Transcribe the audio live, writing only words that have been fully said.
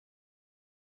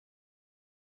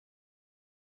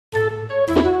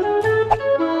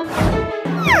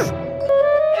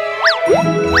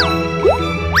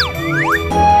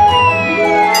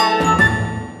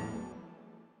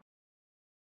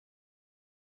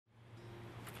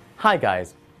Hi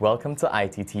guys, welcome to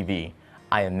iTTV.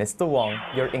 I am Mr. Wong,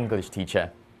 your English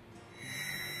teacher.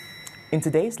 In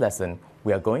today's lesson,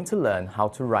 we are going to learn how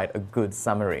to write a good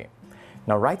summary.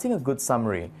 Now, writing a good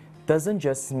summary doesn't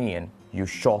just mean you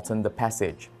shorten the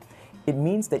passage. It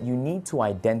means that you need to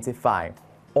identify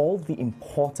all the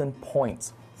important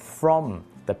points from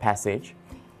the passage.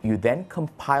 You then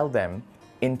compile them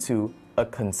into a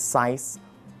concise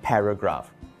paragraph.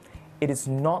 It is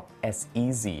not as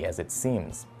easy as it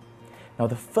seems. Now,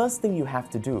 the first thing you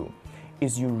have to do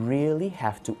is you really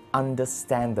have to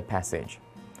understand the passage.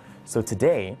 So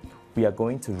today, we are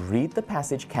going to read the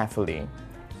passage carefully,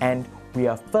 and we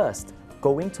are first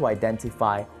going to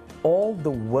identify all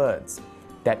the words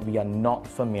that we are not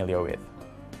familiar with.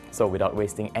 So without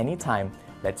wasting any time,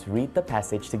 let's read the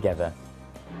passage together.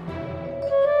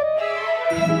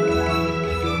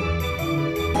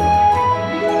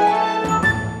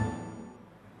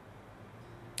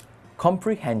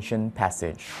 Comprehension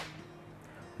passage.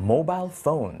 Mobile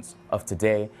phones of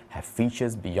today have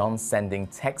features beyond sending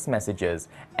text messages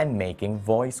and making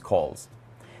voice calls.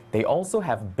 They also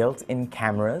have built-in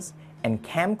cameras and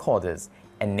camcorders,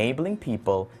 enabling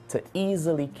people to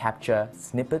easily capture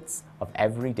snippets of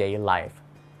everyday life.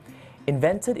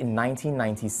 Invented in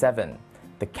 1997,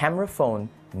 the camera phone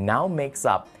now makes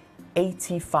up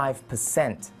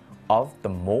 85% of the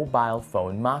mobile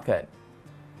phone market.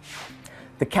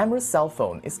 The camera cell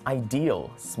phone is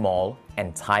ideal, small,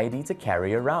 and tidy to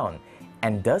carry around,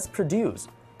 and does produce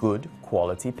good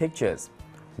quality pictures.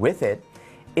 With it,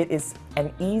 it is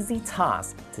an easy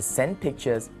task to send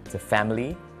pictures to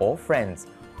family or friends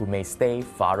who may stay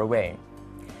far away.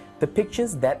 The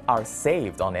pictures that are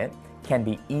saved on it can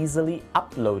be easily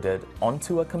uploaded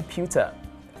onto a computer.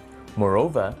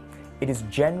 Moreover, it is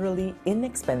generally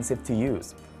inexpensive to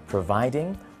use,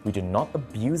 providing we do not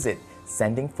abuse it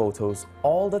sending photos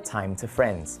all the time to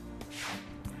friends.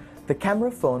 The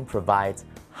camera phone provides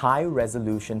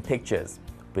high-resolution pictures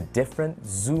with different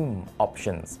zoom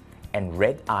options and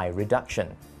red-eye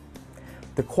reduction.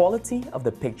 The quality of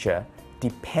the picture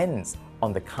depends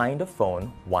on the kind of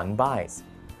phone one buys.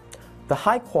 The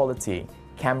high-quality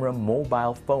camera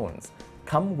mobile phones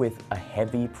come with a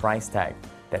heavy price tag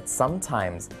that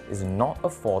sometimes is not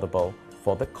affordable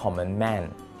for the common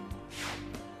man.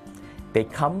 They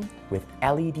come with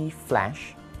LED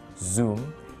flash,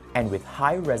 zoom, and with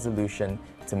high resolution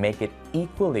to make it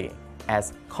equally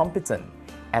as competent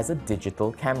as a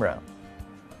digital camera.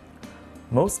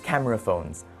 Most camera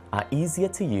phones are easier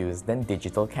to use than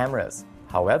digital cameras.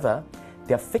 However,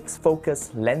 their fixed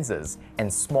focus lenses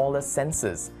and smaller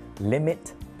sensors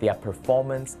limit their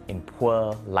performance in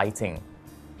poor lighting.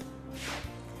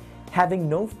 Having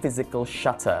no physical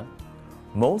shutter,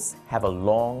 most have a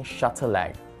long shutter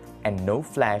lag and no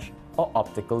flash or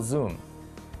optical zoom.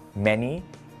 Many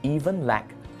even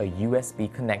lack a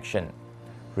USB connection,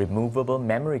 removable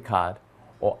memory card,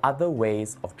 or other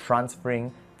ways of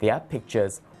transferring their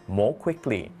pictures more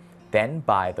quickly than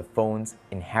by the phone's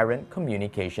inherent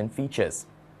communication features.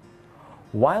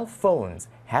 While phones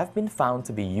have been found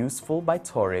to be useful by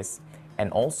tourists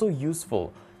and also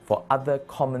useful for other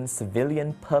common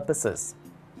civilian purposes,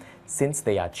 since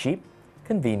they are cheap,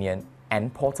 convenient,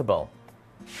 and portable.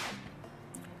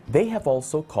 They have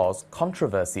also caused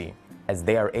controversy as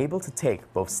they are able to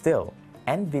take both still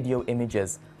and video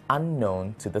images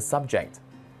unknown to the subject.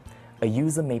 A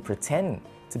user may pretend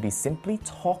to be simply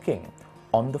talking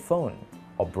on the phone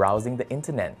or browsing the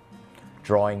internet,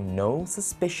 drawing no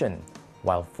suspicion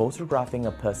while photographing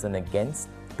a person against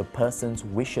the person's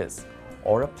wishes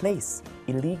or a place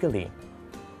illegally.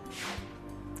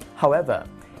 However,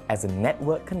 as a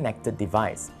network-connected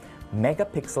device,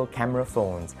 megapixel camera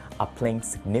phones are playing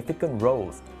significant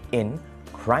roles in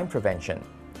crime prevention,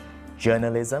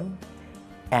 journalism,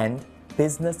 and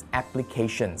business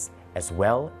applications, as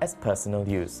well as personal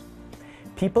use.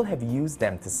 People have used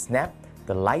them to snap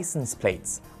the license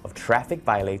plates of traffic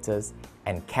violators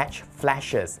and catch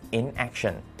flashers in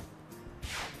action.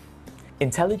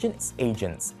 Intelligence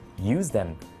agents use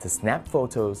them to snap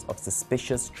photos of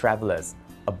suspicious travelers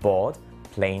aboard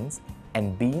planes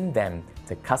and beam them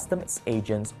to customs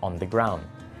agents on the ground.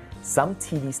 Some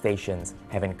TV stations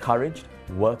have encouraged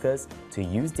workers to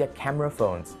use their camera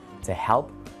phones to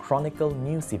help chronicle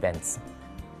news events.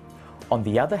 On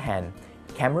the other hand,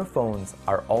 camera phones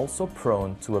are also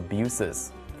prone to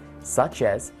abuses, such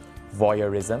as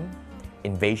voyeurism,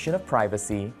 invasion of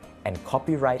privacy, and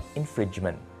copyright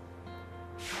infringement.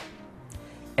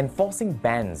 Enforcing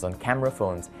bans on camera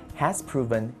phones has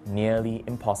proven nearly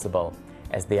impossible,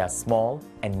 as they are small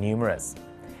and numerous.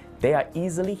 They are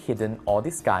easily hidden or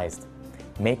disguised,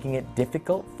 making it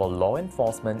difficult for law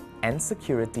enforcement and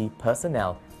security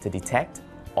personnel to detect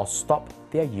or stop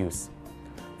their use.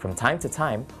 From time to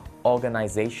time,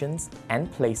 organizations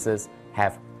and places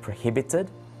have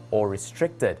prohibited or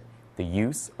restricted the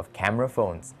use of camera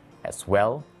phones as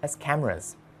well as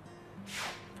cameras.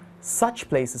 Such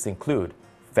places include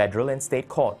federal and state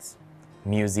courts,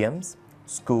 museums,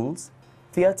 schools,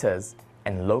 theaters,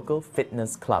 and local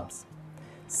fitness clubs.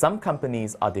 Some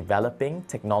companies are developing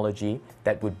technology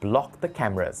that would block the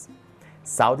cameras.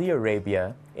 Saudi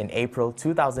Arabia, in April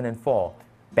 2004,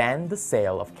 banned the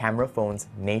sale of camera phones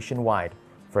nationwide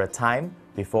for a time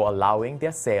before allowing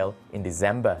their sale in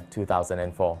December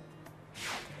 2004.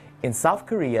 In South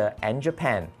Korea and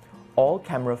Japan, all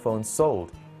camera phones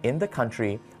sold in the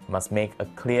country must make a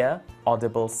clear,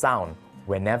 audible sound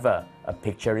whenever a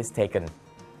picture is taken.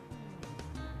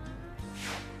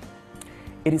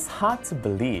 It is hard to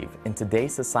believe in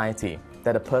today's society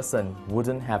that a person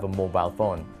wouldn't have a mobile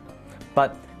phone.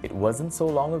 But it wasn't so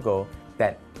long ago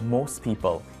that most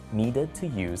people needed to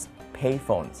use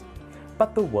payphones.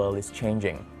 But the world is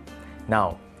changing.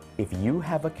 Now, if you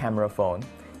have a camera phone,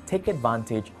 take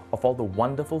advantage of all the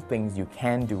wonderful things you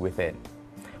can do with it.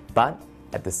 But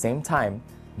at the same time,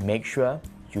 make sure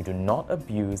you do not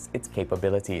abuse its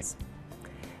capabilities.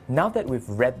 Now that we've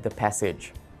read the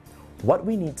passage, what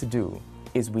we need to do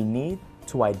is we need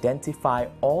to identify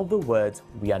all the words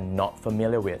we are not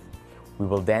familiar with. We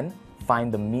will then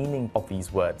find the meaning of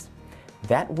these words.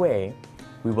 That way,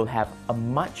 we will have a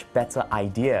much better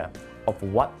idea of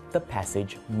what the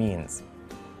passage means.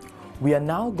 We are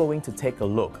now going to take a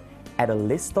look at a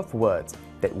list of words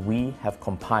that we have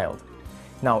compiled.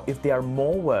 Now, if there are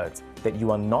more words that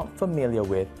you are not familiar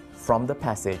with from the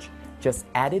passage, just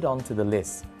add it onto the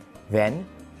list. Then,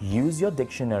 use your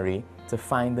dictionary to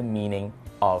find the meaning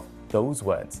of those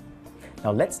words.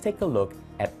 Now, let's take a look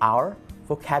at our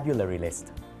vocabulary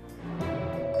list.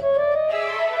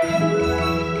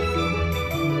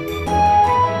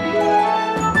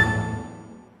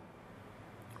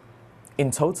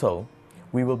 In total,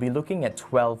 we will be looking at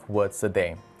 12 words a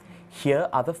day. Here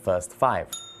are the first 5.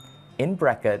 In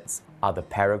brackets are the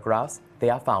paragraphs they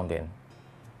are found in.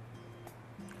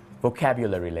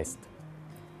 Vocabulary list.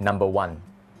 Number 1,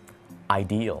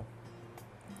 ideal.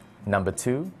 Number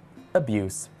 2,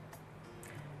 abuse.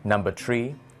 Number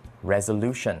 3,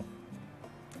 resolution.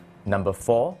 Number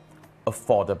 4,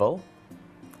 affordable.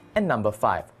 And number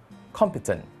 5,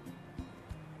 competent.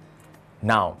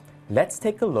 Now, let's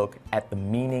take a look at the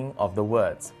meaning of the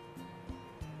words.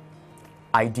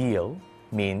 Ideal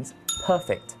means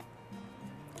perfect.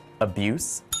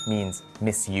 Abuse means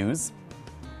misuse.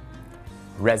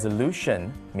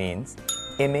 Resolution means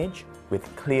image with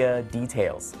clear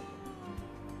details.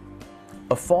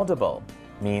 Affordable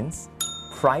means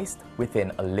priced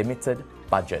within a limited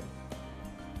budget.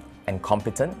 And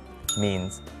competent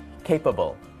means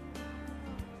capable.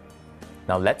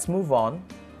 Now let's move on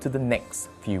to the next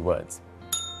few words.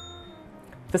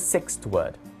 The 6th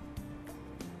word,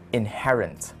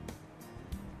 inherent.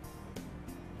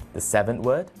 The 7th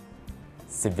word,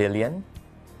 civilian.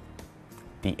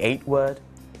 The 8th word,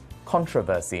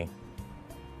 controversy.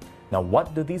 Now,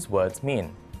 what do these words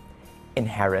mean?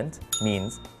 Inherent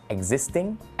means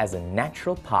existing as a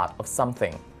natural part of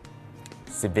something.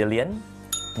 Civilian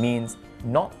means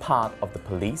not part of the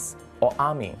police or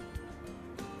army.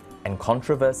 And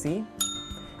controversy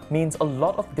means a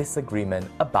lot of disagreement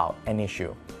about an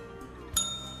issue.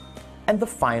 And the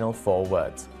final 4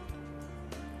 words.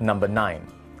 Number 9,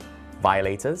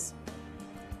 violators.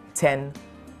 10,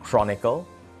 chronicle.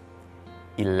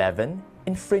 11,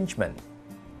 infringement.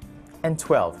 And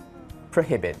 12,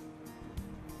 prohibit.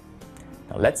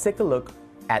 Now let's take a look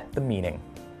at the meaning.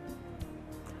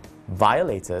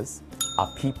 Violators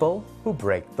are people who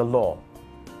break the law.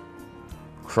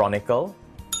 Chronicle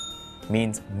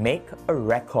means make a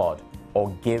record or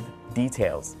give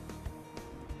details.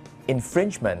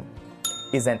 Infringement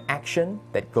is an action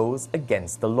that goes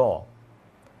against the law.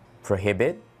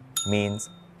 Prohibit means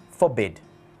forbid.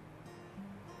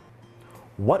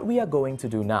 What we are going to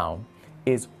do now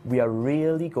is we are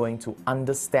really going to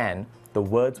understand the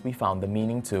words we found the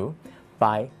meaning to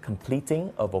by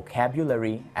completing a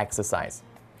vocabulary exercise.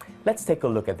 Let's take a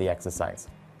look at the exercise.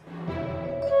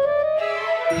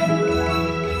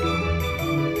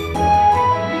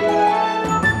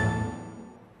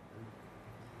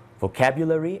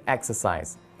 Vocabulary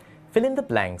exercise. Fill in the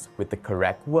blanks with the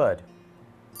correct word.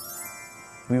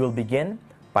 We will begin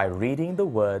by reading the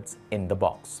words in the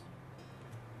box.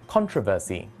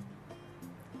 Controversy.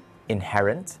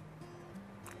 Inherent.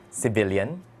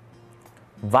 Civilian.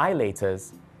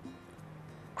 Violators.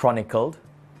 Chronicled.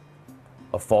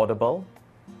 affordable,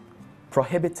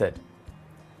 prohibited,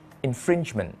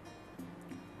 infringement,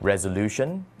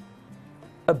 resolution,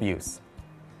 abuse.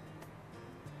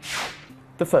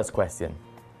 The first question.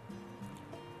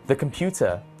 The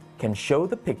computer can show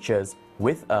the pictures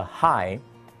with a high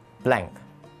blank.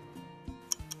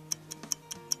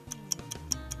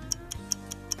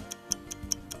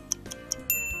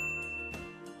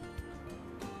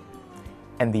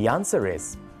 And the answer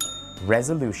is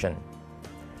resolution.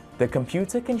 The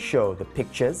computer can show the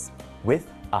pictures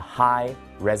with a high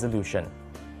resolution.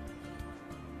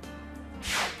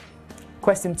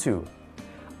 Question 2.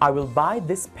 I will buy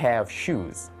this pair of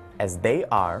shoes as they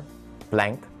are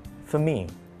blank for me.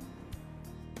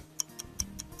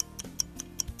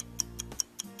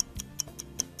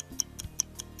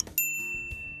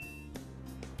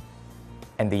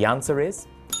 And the answer is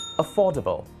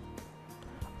affordable.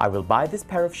 I will buy this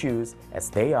pair of shoes as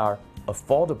they are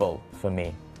affordable for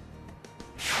me.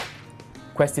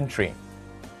 Question 3.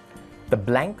 The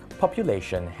blank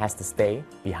population has to stay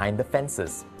behind the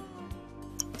fences.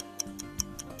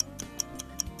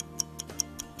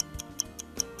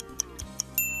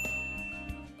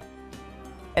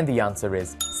 And the answer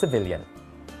is civilian.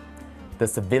 The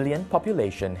civilian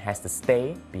population has to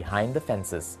stay behind the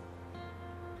fences.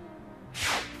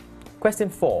 Question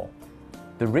 4.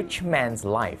 The rich man's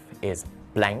life is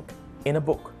blank in a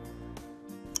book.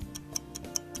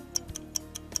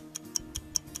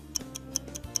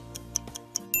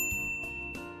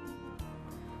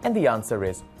 And the answer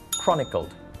is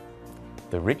chronicled.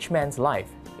 The rich man's life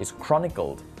is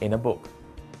chronicled in a book.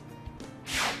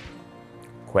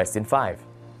 Question 5.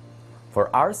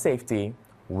 For our safety,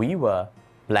 we were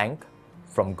blank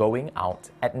from going out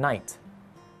at night.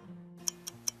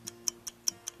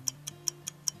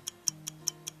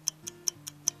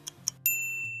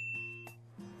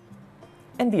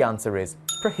 And the answer is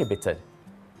prohibited.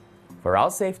 For our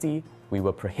safety, we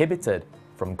were prohibited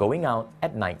from going out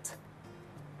at night.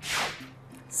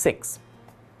 6.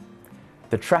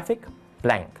 The traffic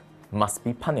blank must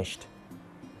be punished.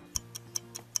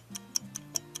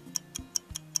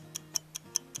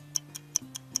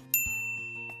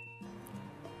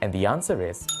 And the answer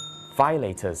is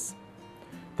violators.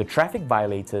 The traffic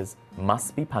violators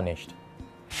must be punished.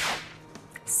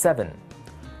 7.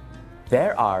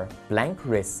 There are blank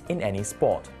risks in any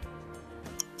sport.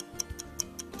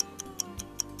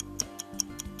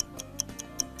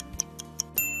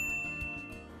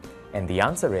 And the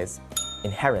answer is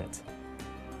inherent.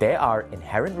 There are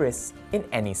inherent risks in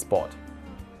any sport.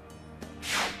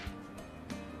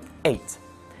 8.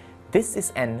 This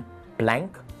is an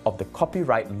blank of the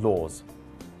copyright laws.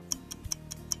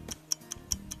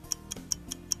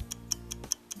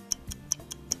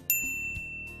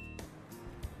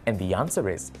 And the answer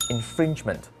is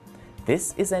infringement.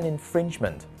 This is an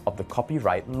infringement of the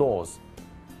copyright laws.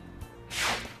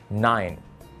 9.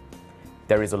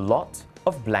 There is a lot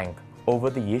of blank over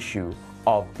the issue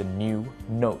of the new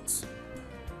notes.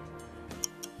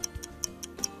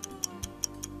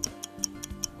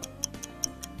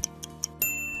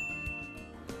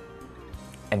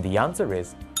 And the answer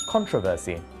is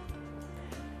controversy.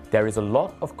 There is a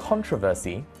lot of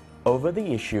controversy over the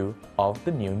issue of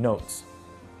the new notes.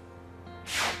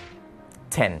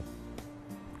 10.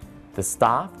 The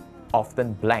staff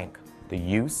often blank the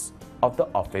use of the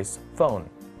office phone.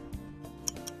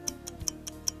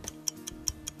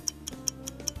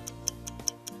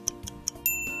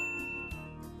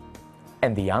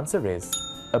 And the answer is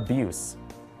abuse.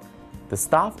 The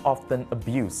staff often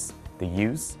abuse the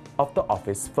use of the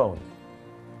office phone.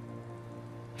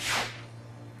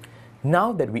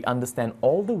 Now that we understand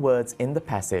all the words in the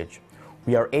passage,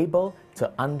 we are able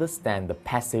to understand the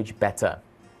passage better.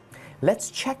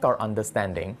 Let's check our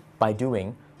understanding by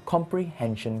doing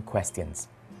comprehension questions.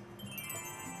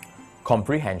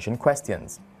 Comprehension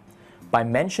questions. By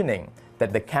mentioning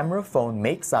that the camera phone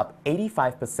makes up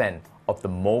 85% of the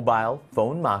mobile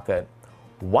phone market,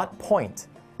 what point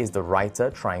is the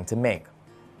writer trying to make?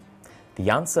 The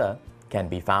answer can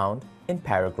be found in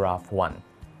paragraph 1.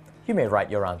 You may write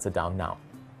your answer down now.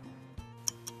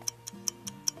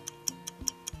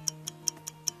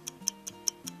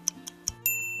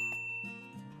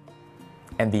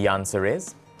 And the answer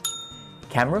is,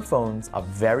 camera phones are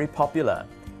very popular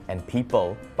and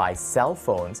people buy cell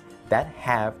phones that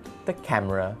have the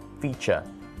camera feature.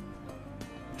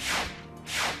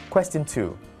 Question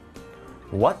 2.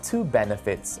 What two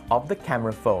benefits of the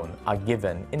camera phone are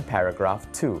given in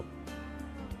paragraph 2?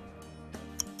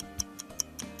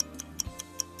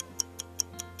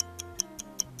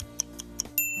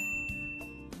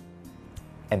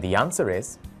 And the answer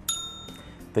is,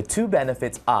 the two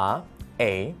benefits are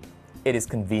A. It is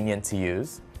convenient to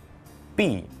use.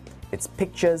 B. Its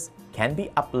pictures can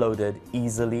be uploaded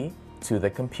easily to the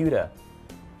computer.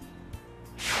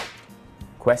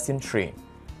 Question 3.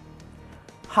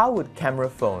 How would camera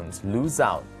phones lose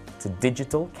out to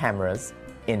digital cameras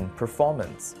in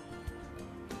performance?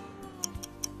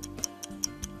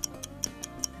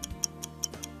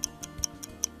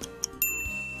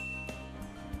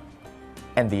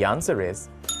 And the answer is,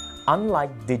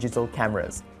 unlike digital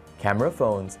cameras, camera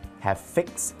phones have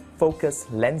fixed focus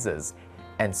lenses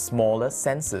and smaller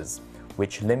sensors,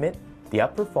 which limit their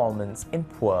performance in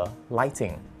poor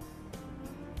lighting.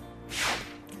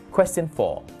 Question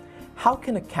 4. How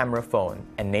can a camera phone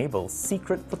enable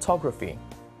secret photography?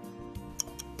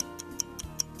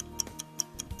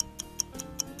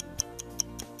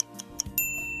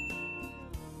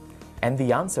 And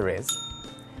the answer is,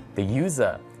 the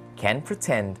user can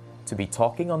pretend to be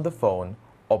talking on the phone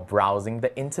or browsing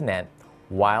the internet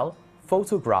while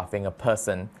photographing a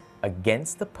person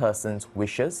against the person's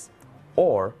wishes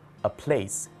or a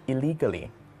place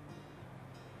illegally.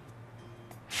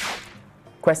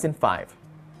 Question 5.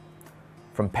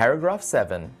 From paragraph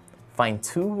 7, find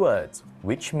two words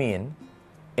which mean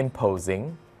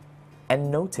imposing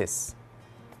and notice.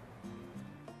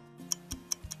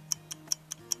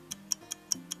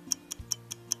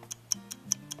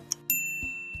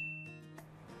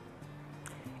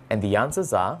 And the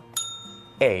answers are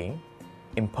A.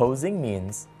 Imposing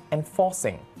means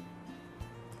enforcing,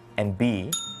 and B.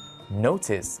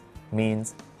 Notice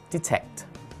means detect.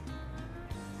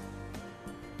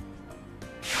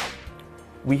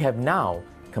 We have now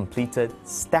completed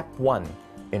step 1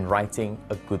 in writing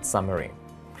a good summary.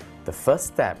 The first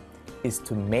step is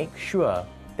to make sure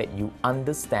that you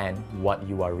understand what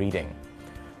you are reading.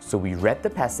 So we read the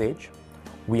passage,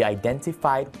 we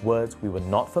identified words we were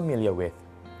not familiar with.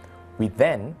 We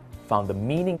then found the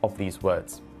meaning of these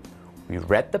words. We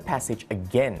read the passage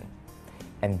again,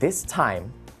 and this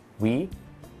time we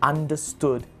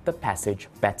understood the passage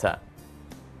better.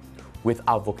 With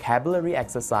our vocabulary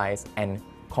exercise and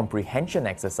comprehension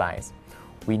exercise,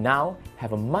 we now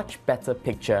have a much better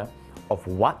picture of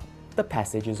what the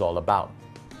passage is all about.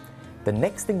 The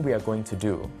next thing we are going to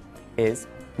do is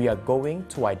we are going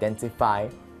to identify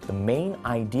the main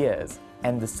ideas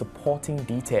and the supporting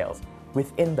details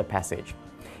within the passage,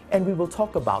 and we will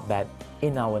talk about that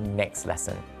in our next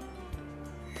lesson.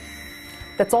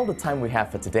 That's all the time we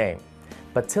have for today,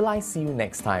 but till I see you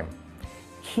next time,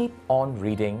 keep on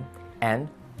reading and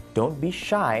don't be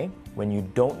shy when you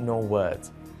don't know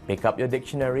words. Pick up your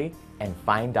dictionary and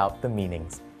find out the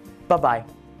meanings. Bye-bye.